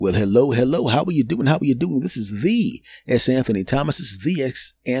Well, hello. How are you doing? This is the S. Anthony Thomas. This is the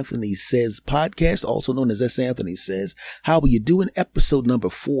S. Anthony Says podcast, also known as S. Anthony Says. How are you doing? Episode number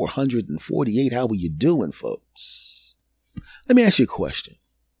 448. How are you doing, folks? Let me ask you a question.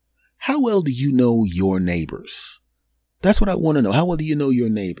 How well do you know your neighbors? That's what I want to know. How well do you know your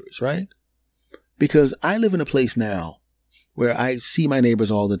neighbors, right? Because I live in a place now where I see my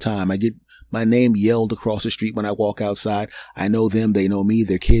neighbors all the time. I get my name yelled across the street when I walk outside. I know them. They know me.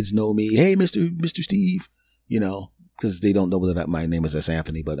 Their kids know me. Hey, Mr. Steve, because they don't know that my name is S.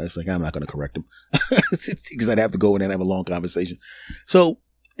 Anthony, but it's like, I'm not going to correct them because I'd have to go in and have a long conversation. So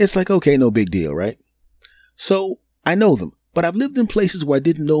it's like, okay, no big deal, right? So I know them, but I've lived in places where I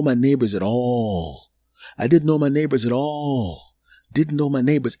didn't know my neighbors at all. Didn't know my neighbors to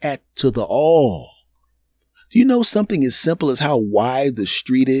the all. Do you know something as simple as how wide the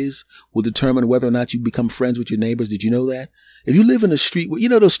street is will determine whether or not you become friends with your neighbors? Did you know that? If you live in a street where,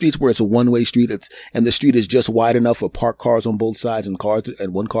 those streets where it's a one-way street and the street is just wide enough for parked cars on both sides and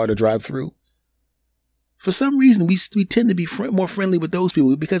one car to drive through. For some reason, we tend to be more friendly with those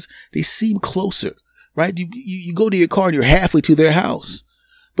people because they seem closer, right? You go to your car and you're halfway to their house.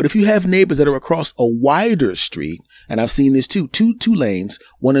 But if you have neighbors that are across a wider street, and I've seen this too, two lanes,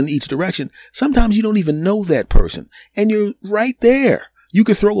 one in each direction, sometimes you don't even know that person. And you're right there. You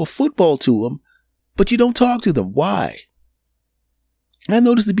could throw a football to them, but you don't talk to them. Why? I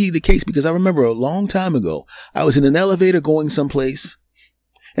noticed to be the case because I remember a long time ago, I was in an elevator going someplace,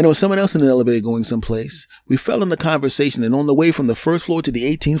 and there was someone else in an elevator going someplace. We fell in the conversation, and on the way from the first floor to the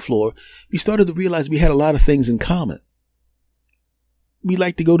 18th floor, we started to realize we had a lot of things in common. We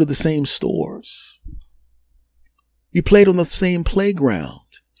like to go to the same stores. We played on the same playground.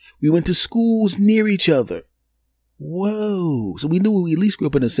 We went to schools near each other. Whoa. So we knew we at least grew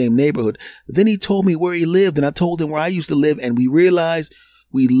up in the same neighborhood. Then he told me where he lived, and I told him where I used to live, and we realized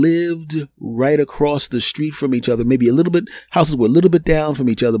we lived right across the street from each other. Maybe houses were a little bit down from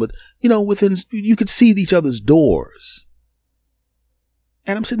each other, but, you could see each other's doors.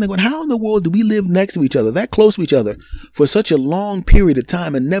 And I'm sitting there going, how in the world do we live next to each other, that close to each other, for such a long period of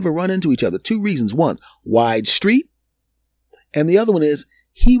time and never run into each other? Two reasons. One, wide street. And the other one is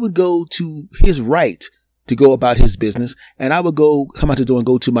he would go to his right to go about his business, and I would come out the door and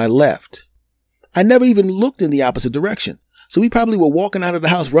go to my left. I never even looked in the opposite direction. So we probably were walking out of the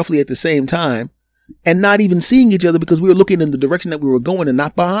house roughly at the same time and not even seeing each other because we were looking in the direction that we were going and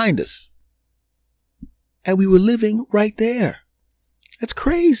not behind us. And we were living right there. That's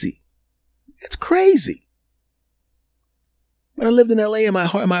crazy. It's crazy. When I lived in LA in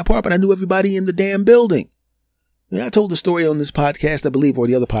my apartment, I knew everybody in the damn building. I told the story on this podcast, I believe, or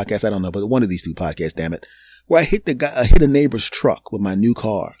the other podcast, I don't know, but one of these two podcasts, damn it, where I hit a neighbor's truck with my new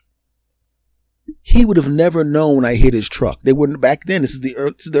car. He would have never known I hit his truck. They weren't back then. This is the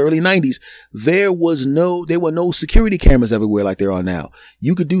early 90s. There were no security cameras everywhere like there are now.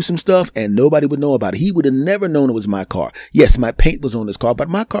 You could do some stuff and nobody would know about it. He would have never known it was my car. Yes, my paint was on his car, but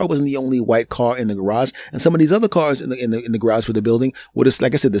my car wasn't the only white car in the garage. And some of these other cars in the garage for the building were just,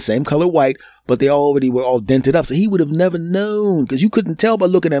 like I said, the same color white, but they already were all dented up. So he would have never known because you couldn't tell by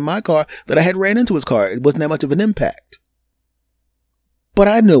looking at my car that I had ran into his car. It wasn't that much of an impact. But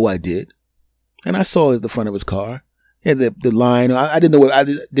I know I did. And I saw the front of his car. Yeah, the line. I didn't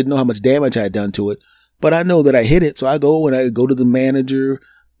know how much damage I had done to it, but I know that I hit it. So I go to the manager,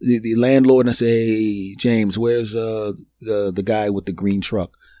 the landlord, and I say, "Hey, James, where's the guy with the green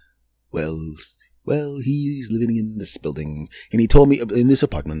truck?" Well, he's living in this building, and he told me in this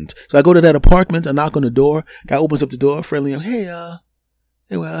apartment. So I go to that apartment. I knock on the door. Guy opens up the door, friendly. Hey,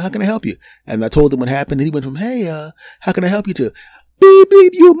 well, how can I help you? And I told him what happened, and he went from, "Hey, how can I help you?" to, "Beep,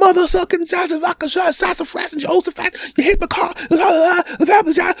 beep, you mother sucking sassafras and Jehoshaphat, you hit my car."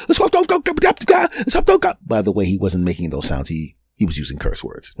 By the way, he wasn't making those sounds. He was using curse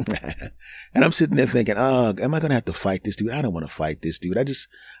words. And I'm sitting there thinking, am I going to have to fight this dude? I don't want to fight this dude.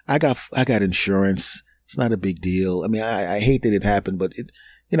 I got insurance. It's not a big deal. I mean, I hate that it happened, but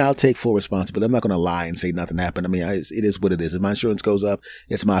I'll take full responsibility. I'm not going to lie and say nothing happened. I mean, it is what it is. If my insurance goes up,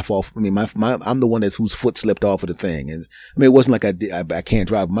 it's my fault. I mean, I'm the one whose foot slipped off of the thing. And I mean, it wasn't like I can't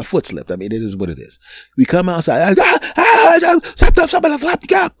drive. My foot slipped. I mean, it is what it is. We come outside.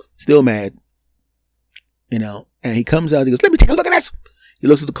 Still mad. And he comes out. He goes, "Let me take a look at this." He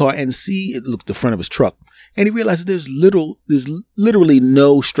looks at the car and looks at the front of his truck. And he realizes there's literally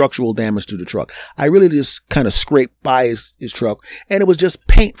no structural damage to the truck. I really just kind of scraped by his truck, and it was just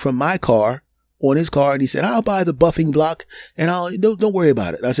paint from my car on his car, and he said, I'll buy the buffing block and don't worry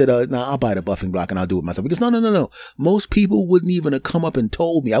about it. I said, no, I'll buy the buffing block and I'll do it myself. Because no. Most people wouldn't even have come up and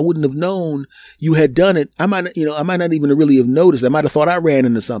told me. I wouldn't have known you had done it. I might not even really have noticed. I might have thought I ran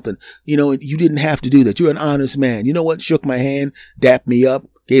into something. You didn't have to do that. You're an honest man. You know what? Shook my hand, dapped me up,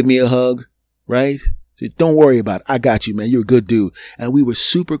 gave me a hug, right? Don't worry about it. I got you, man. You're a good dude. And we were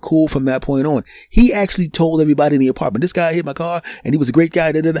super cool from that point on. He actually told everybody in the apartment, this guy hit my car and he was a great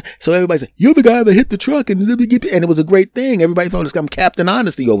guy. So everybody said, you're the guy that hit the truck. And it was a great thing. Everybody thought I'm Captain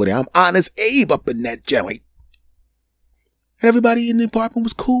Honesty over there. I'm Honest Abe up in that joint. And everybody in the apartment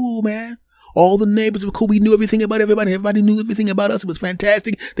was cool, man. All the neighbors were cool. We knew everything about everybody. Everybody knew everything about us. It was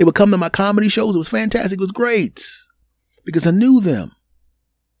fantastic. They would come to my comedy shows. It was fantastic. It was great because I knew them.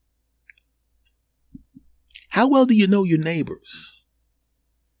 How well do you know your neighbors?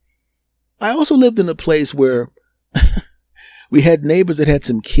 I also lived in a place where we had neighbors that had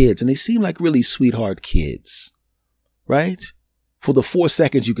some kids, and they seemed like really sweetheart kids, right? For the 4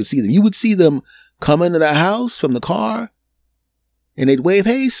 seconds you could see them. You would see them come into the house from the car, and they'd wave,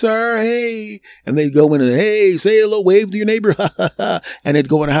 hey, sir, hey. And they'd go in and, hey, say hello, wave to your neighbor, and they'd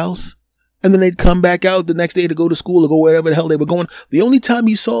go in the house. And then they'd come back out the next day to go to school or go wherever the hell they were going. The only time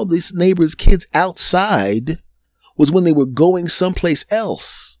you saw these neighbors' kids outside was when they were going someplace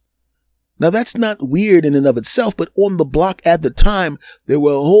else. Now, that's not weird in and of itself, but on the block at the time, there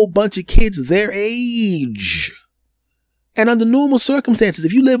were a whole bunch of kids their age. And under normal circumstances,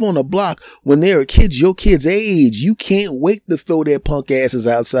 if you live on a block when there are kids your kid's age, you can't wait to throw their punk asses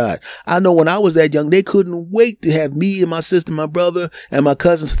outside. I know when I was that young, they couldn't wait to have me and my sister, my brother, and my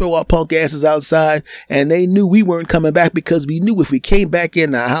cousins throw our punk asses outside. And they knew we weren't coming back because we knew if we came back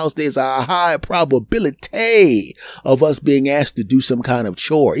in the house, there's a high probability of us being asked to do some kind of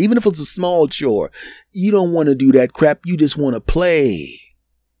chore. Even if it's a small chore, you don't want to do that crap. You just want to play.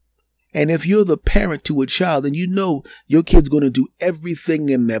 And if you're the parent to a child, then you know your kid's going to do everything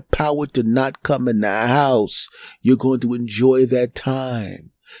in their power to not come in the house. You're going to enjoy that time.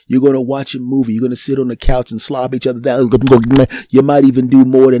 You're going to watch a movie. You're going to sit on the couch and slob each other down. You might even do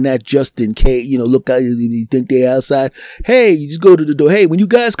more than that just in case. Look out, you think they're outside. Hey, you just go to the door. Hey, when you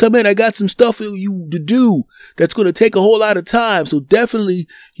guys come in, I got some stuff for you to do that's going to take a whole lot of time. So definitely,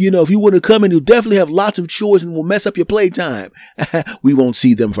 if you want to come in, you'll definitely have lots of chores and will mess up your playtime. We won't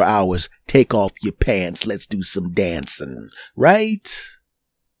see them for hours. Take off your pants. Let's do some dancing. Right?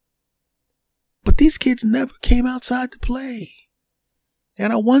 But these kids never came outside to play.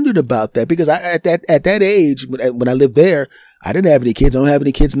 And I wondered about that because at that age, when I lived there, I didn't have any kids. I don't have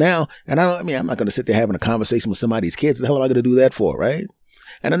any kids now. And I'm not going to sit there having a conversation with somebody's kids. The hell am I going to do that for, right?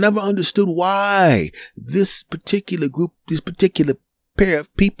 And I never understood why this particular group, this particular pair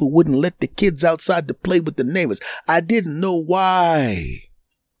of people wouldn't let the kids outside to play with the neighbors. I didn't know why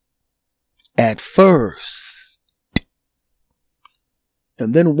at first.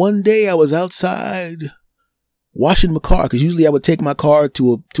 And then one day I was outside washing my car, because usually I would take my car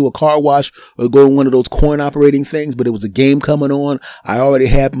to a car wash or go in one of those coin operating things, but it was a game coming on. I already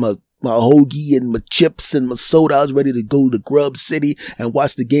had my hoagie and my chips and my soda. I was ready to go to Grub City and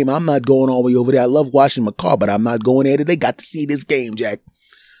watch the game. I'm not going all the way over there. I love washing my car, but I'm not going there today. Got to see this game, Jack.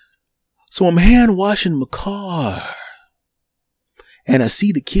 So I'm hand washing my car and I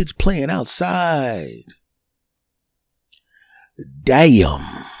see the kids playing outside.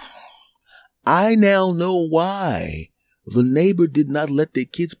 Damn. I now know why the neighbor did not let their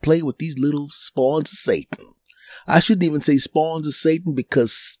kids play with these little spawns of Satan. I shouldn't even say spawns of Satan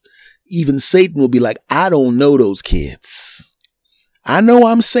because even Satan will be like, I don't know those kids. I know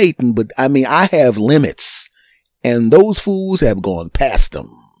I'm Satan, but I have limits. And those fools have gone past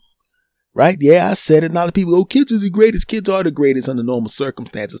them. Right? Yeah, I said it. Now the people go, kids are the greatest. Kids are the greatest under normal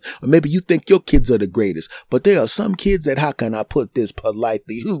circumstances. Or maybe you think your kids are the greatest. But there are some kids that, how can I put this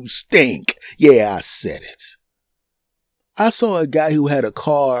politely, who stink. Yeah, I said it. I saw a guy who had a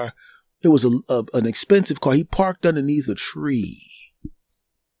car. It was an expensive car. He parked underneath a tree.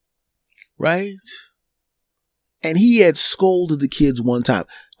 Right? And he had scolded the kids one time.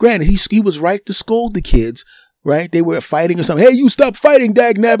 Granted, he was right to scold the kids. Right? They were fighting or something. Hey, you stop fighting,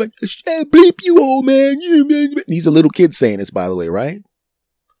 dagnabbit. Hey, bleep you, old man. He's a little kid saying this, by the way, right?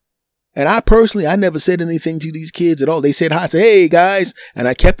 And I never said anything to these kids at all. They said hi. I said, hey, guys. And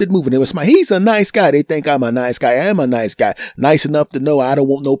I kept it moving. They were smiling. He's a nice guy. They think I'm a nice guy. I am a nice guy. Nice enough to know I don't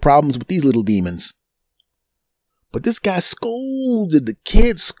want no problems with these little demons. But this guy scolded the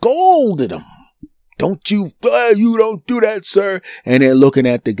kids, scolded them. You don't do that, sir. And they're looking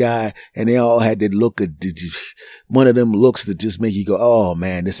at the guy, and they all had that look of one of them looks that just make you go, oh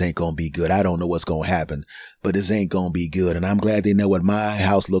man, this ain't going to be good. I don't know what's going to happen, but this ain't going to be good. And I'm glad they know what my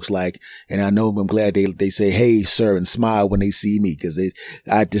house looks like. And I'm glad they say, hey, sir, and smile when they see me, because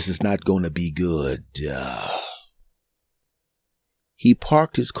this is not going to be good. He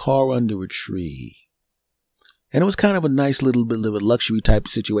parked his car under a tree. And it was kind of a nice little bit of a luxury type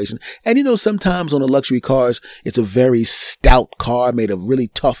of situation. And sometimes on the luxury cars, it's a very stout car made of really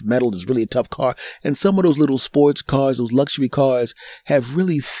tough metal. It's really a tough car. And some of those little sports cars, those luxury cars, have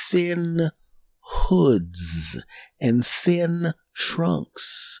really thin hoods and thin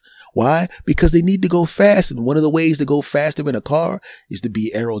trunks. Why? Because they need to go fast. And one of the ways to go faster in a car is to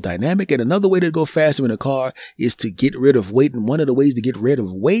be aerodynamic. And another way to go faster in a car is to get rid of weight. And one of the ways to get rid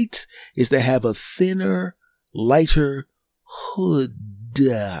of weight is to have a thinner, lighter hood.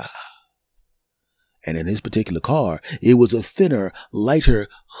 And in this particular car, it was a thinner, lighter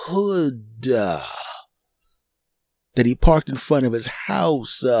hood that he parked in front of his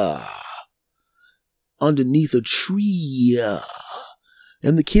house underneath a tree.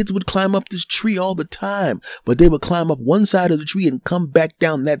 And the kids would climb up this tree all the time, but they would climb up one side of the tree and come back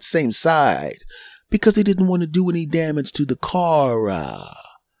down that same side because they didn't want to do any damage to the car.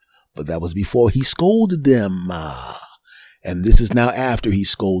 But that was before he scolded them. And this is now after he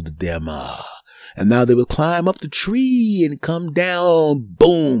scolded them. And now they would climb up the tree and come down.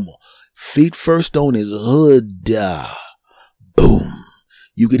 Boom. Feet first on his hood. Boom.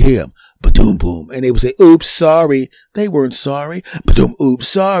 You could hear him. Ba-doom, boom. And they would say, oops, sorry. They weren't sorry. Ba-doom, oops,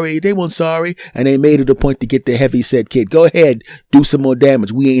 sorry. They weren't sorry. And they made it a point to get the heavy set kid. Go ahead. Do some more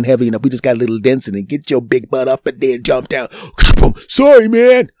damage. We ain't heavy enough. We just got a little dents in it. Get your big butt up and then jump down. Sorry,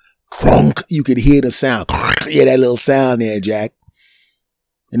 man. Crunk. You could hear the sound. Yeah, that little sound there, Jack.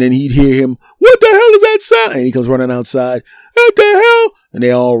 And then he'd hear him, what the hell is that sound? And he comes running outside. What the hell? And they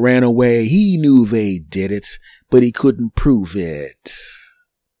all ran away. He knew they did it, but he couldn't prove it.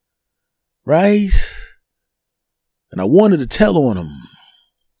 Right? And I wanted to tell on him,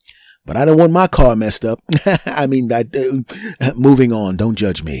 but I didn't want my car messed up. Moving on. Don't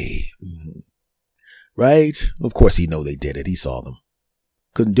judge me. Right? Of course he know they did it. He saw them.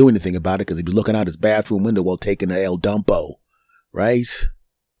 Couldn't do anything about it because he was looking out his bathroom window while taking the El Dumpo. Right?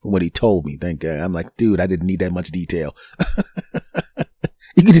 From what he told me. Thank God. I'm like, dude, I didn't need that much detail.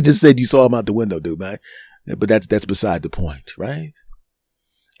 You could have just said you saw him out the window, dude, man. But that's beside the point, right?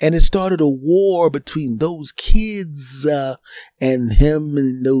 And it started a war between those kids and him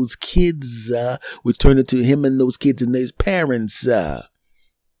and those kids, which turned into him and those kids and his parents. But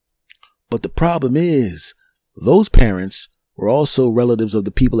the problem is, those parents were also relatives of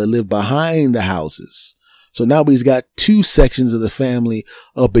the people that lived behind the houses. So now he's got two sections of the family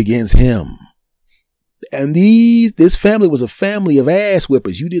up against him. And this family was a family of ass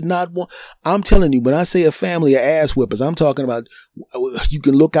whippers. You did not want, I'm telling you, when I say a family of ass whippers, I'm talking about, you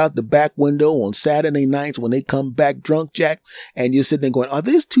can look out the back window on Saturday nights when they come back drunk, Jack, and you're sitting there going, are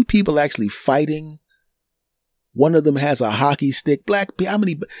these two people actually fighting? One of them has a hockey stick. Black people, how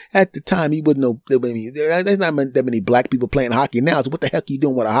many, at the time, he wouldn't know, there's not that many black people playing hockey now. So what the heck are you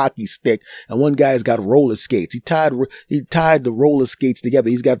doing with a hockey stick? And one guy's got roller skates. He tied the roller skates together.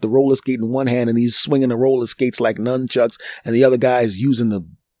 He's got the roller skate in one hand and he's swinging the roller skates like nunchucks. And the other guy is using the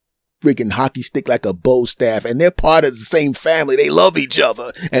freaking hockey stick like a bow staff. And they're part of the same family. They love each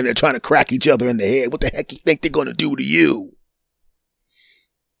other and they're trying to crack each other in the head. What the heck you think they're going to do to you?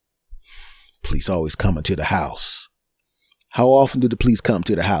 Police always coming to the house. How often do the police come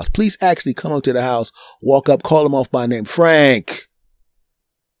to the house? Police actually come up to the house, walk up, call him off by name. Frank.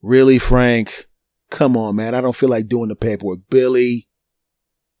 Really, Frank? Come on, man. I don't feel like doing the paperwork. Billy.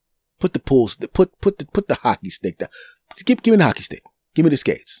 Put the hockey stick down. Give me the hockey stick. Give me the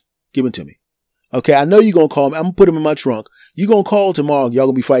skates. Give them to me. Okay, I know you're going to call me. I'm going to put them in my trunk. You're going to call tomorrow. Y'all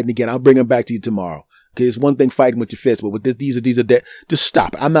going to be fighting again. I'll bring them back to you tomorrow. Okay, it's one thing fighting with your fists, but with these are that. Just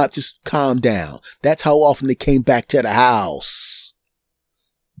stop it. I'm not, just calm down. That's how often they came back to the house.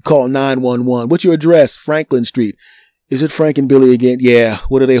 Call 911. What's your address? Franklin Street. Is it Frank and Billy again? Yeah.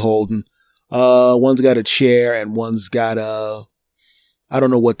 What are they holding? One's got a chair and one's got I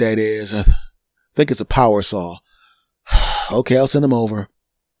don't know what that is. I think it's a power saw. Okay, I'll send them over.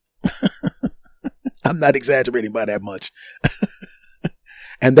 I'm not exaggerating by that much.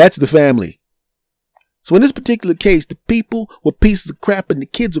 And that's the family. So in this particular case, the people were pieces of crap and the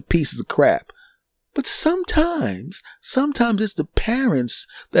kids were pieces of crap. But sometimes it's the parents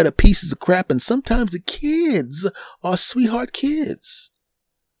that are pieces of crap and sometimes the kids are sweetheart kids.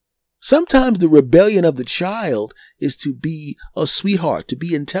 Sometimes the rebellion of the child is to be a sweetheart, to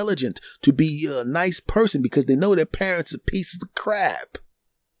be intelligent, to be a nice person because they know their parents are pieces of crap.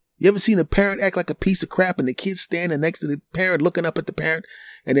 You ever seen a parent act like a piece of crap and the kid standing next to the parent looking up at the parent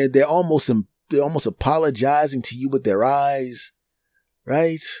and they're almost apologizing to you with their eyes,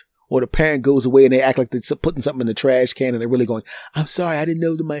 right? Or the parent goes away and they act like they're putting something in the trash can and they're really going, I'm sorry, I didn't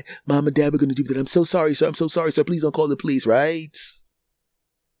know that my mom and dad were going to do that. I'm so sorry, sir. I'm so sorry, sir. Please don't call the police, right?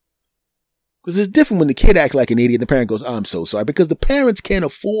 Because it's different when the kid acts like an idiot and the parent goes, I'm so sorry. Because the parents can't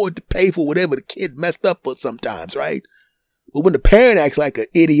afford to pay for whatever the kid messed up for sometimes, right? But when the parent acts like an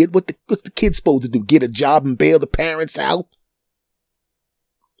idiot, what's the kid supposed to do? Get a job and bail the parents out?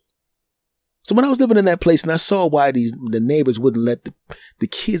 So when I was living in that place and I saw why the neighbors wouldn't let the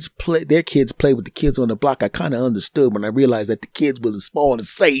kids play, their kids play with the kids on the block, I kind of understood when I realized that the kids were the spawn of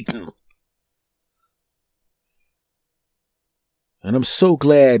Satan. And I'm so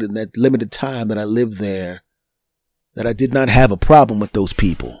glad in that limited time that I lived there that I did not have a problem with those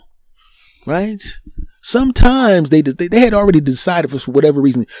people, right? Sometimes they had already decided for whatever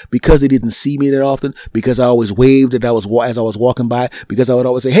reason, because they didn't see me that often, because I always waved as I was walking by, because I would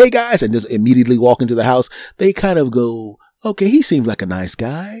always say, hey guys, and just immediately walk into the house. They kind of go, okay, he seems like a nice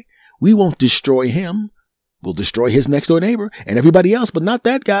guy. We won't destroy him. We'll destroy his next door neighbor and everybody else, but not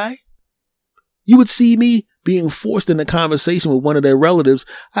that guy. You would see me being forced in a conversation with one of their relatives.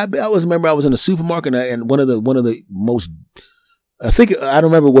 I remember I was in a supermarket and one of the most, I don't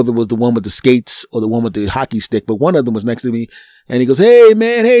remember whether it was the one with the skates or the one with the hockey stick, but one of them was next to me and he goes, hey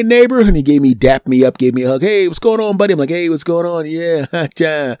man, hey neighbor. And he dapped me up, gave me a hug. Hey, what's going on, buddy? I'm like, hey, what's going on? Yeah.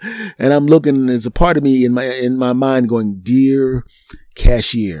 And I'm looking, there's a part of me in my mind going, dear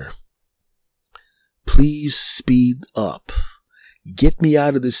cashier, please speed up. Get me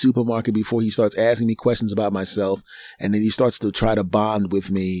out of this supermarket before he starts asking me questions about myself. And then he starts to try to bond with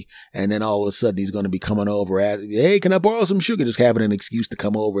me. And then all of a sudden he's going to be coming over asking me, hey, can I borrow some sugar? Just having an excuse to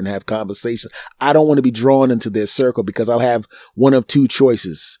come over and have conversation. I don't want to be drawn into their circle because I'll have one of two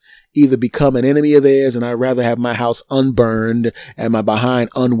choices. Either become an enemy of theirs and I'd rather have my house unburned and my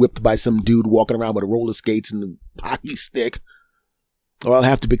behind unwhipped by some dude walking around with roller skates and the hockey stick. Or I'll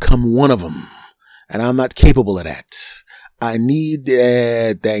have to become one of them. And I'm not capable of that. I need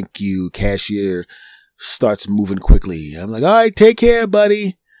that. Thank you. Cashier starts moving quickly. I'm like, all right, take care,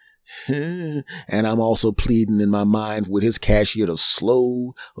 buddy. And I'm also pleading in my mind with his cashier to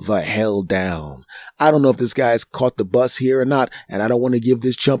slow the hell down. I don't know if this guy's caught the bus here or not. And I don't want to give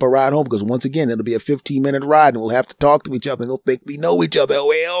this chump a ride home because once again, it'll be a 15-minute ride and we'll have to talk to each other and he'll think we know each other.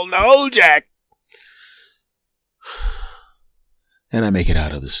 Well, no, Jack. And I make it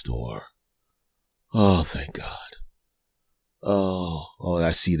out of the store. Oh, thank God. Oh,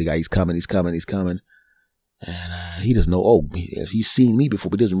 I see the guy. He's coming. And he doesn't know. He's seen me before,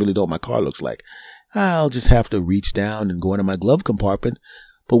 but he doesn't really know what my car looks like. I'll just have to reach down and go into my glove compartment.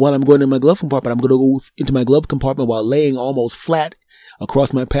 But while I'm going in my glove compartment, I'm going to go into my glove compartment while laying almost flat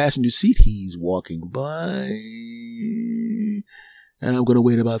across my passenger seat. He's walking by. And I'm going to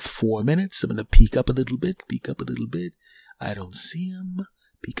wait about 4 minutes. I'm going to peek up a little bit. I don't see him.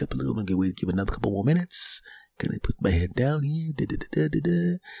 Peek up a little bit. I'm going to give another couple more minutes. Can I put my head down here?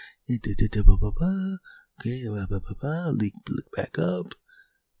 Okay, look back up.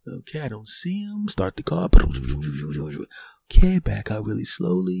 Okay, I don't see him. Start the car. Okay, back out really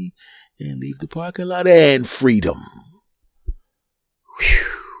slowly and leave the parking lot and freedom. Whew.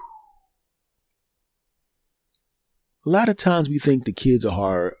 A lot of times we think the kids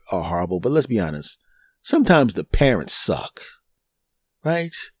are horrible, but let's be honest. Sometimes the parents suck,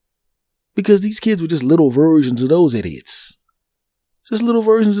 right? Because these kids were just little versions of those idiots. Just little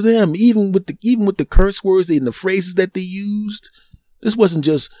versions of them. Even with the curse words and the phrases that they used. This wasn't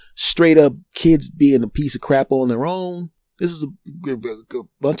just straight up kids being a piece of crap on their own. This is a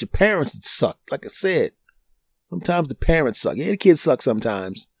bunch of parents that sucked. Like I said, sometimes the parents suck. Yeah, the kids suck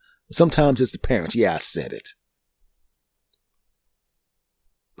sometimes. Sometimes it's the parents. Yeah, I said it.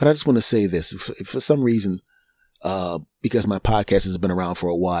 But I just want to say this. If for some reason, because my podcast has been around for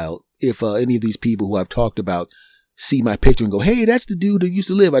a while, if any of these people who I've talked about see my picture and go, hey, that's the dude that used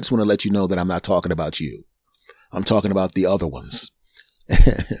to live, I just want to let you know that I'm not talking about you. I'm talking about the other ones.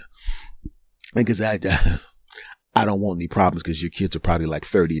 Because I don't want any problems because your kids are probably like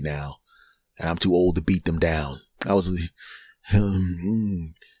 30 now and I'm too old to beat them down. So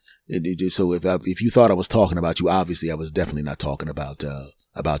if you thought I was talking about you, obviously I was definitely not talking about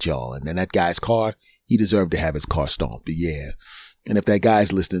y'all. And then that guy's car, he deserved to have his car stomped. But yeah. And if that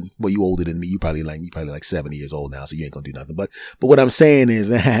guy's listening, well, you older than me, you probably like 70 years old now, so you ain't gonna do nothing. But what I'm saying is,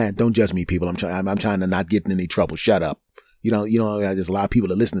 don't judge me, people. I'm trying to not get in any trouble. Shut up. There's a lot of people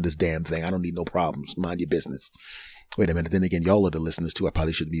that listen to this damn thing. I don't need no problems. Mind your business. Wait a minute. Then again, y'all are the listeners too. I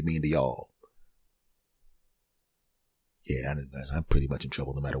probably shouldn't be mean to y'all. Yeah, I'm pretty much in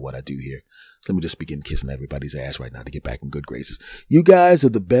trouble no matter what I do here. So let me just begin kissing everybody's ass right now to get back in good graces. You guys are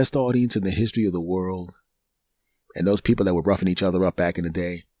the best audience in the history of the world. And those people that were roughing each other up back in the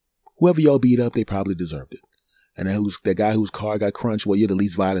day, whoever y'all beat up, they probably deserved it. And then the guy whose car got crunched, well, you're the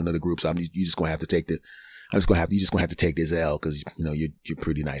least violent of the group, so you're just gonna have to take this L because you're a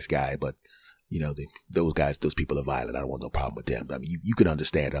pretty nice guy, but those people are violent. I don't want no problem with them. I mean, you can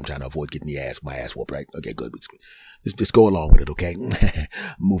understand. I'm trying to avoid getting my ass whooped, right? Okay, good. Just go along with it, okay?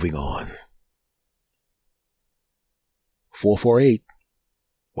 Moving on. 448.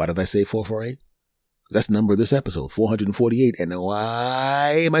 Why did I say 448? That's the number of this episode, 448. And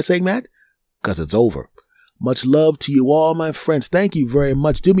why am I saying that? Because it's over. Much love to you all, my friends. Thank you very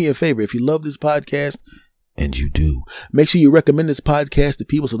much. Do me a favor. If you love this podcast, and you do, make sure you recommend this podcast to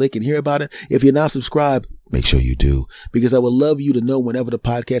people so they can hear about it. If you're not subscribed, make sure you do, because I would love you to know whenever the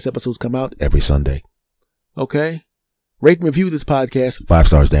podcast episodes come out every Sunday. Okay? Rate and review this podcast. 5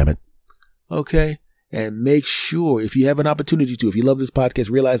 stars, damn it. Okay? And make sure, if you have an opportunity to, if you love this podcast,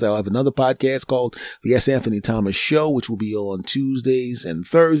 realize I'll have another podcast called The S. Anthony Thomas Show, which will be on Tuesdays and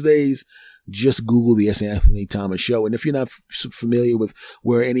Thursdays. Just Google The S. Anthony Thomas Show. And if you're not familiar with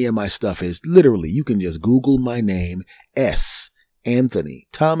where any of my stuff is, literally, you can just Google my name, S. Anthony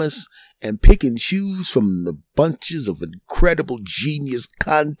Thomas, and pick and choose from the bunches of incredible genius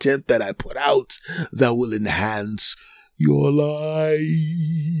content that I put out that will enhance your lives.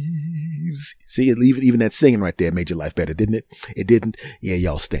 See, even that singing right there made your life better, didn't it? It didn't? Yeah,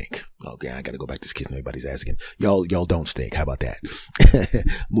 y'all stink. Okay, I gotta go back to kissing everybody's ass again. Y'all don't stink. How about that?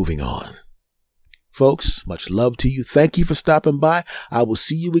 Moving on. Folks, much love to you. Thank you for stopping by. I will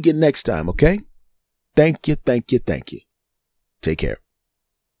see you again next time, okay? Thank you. Take care.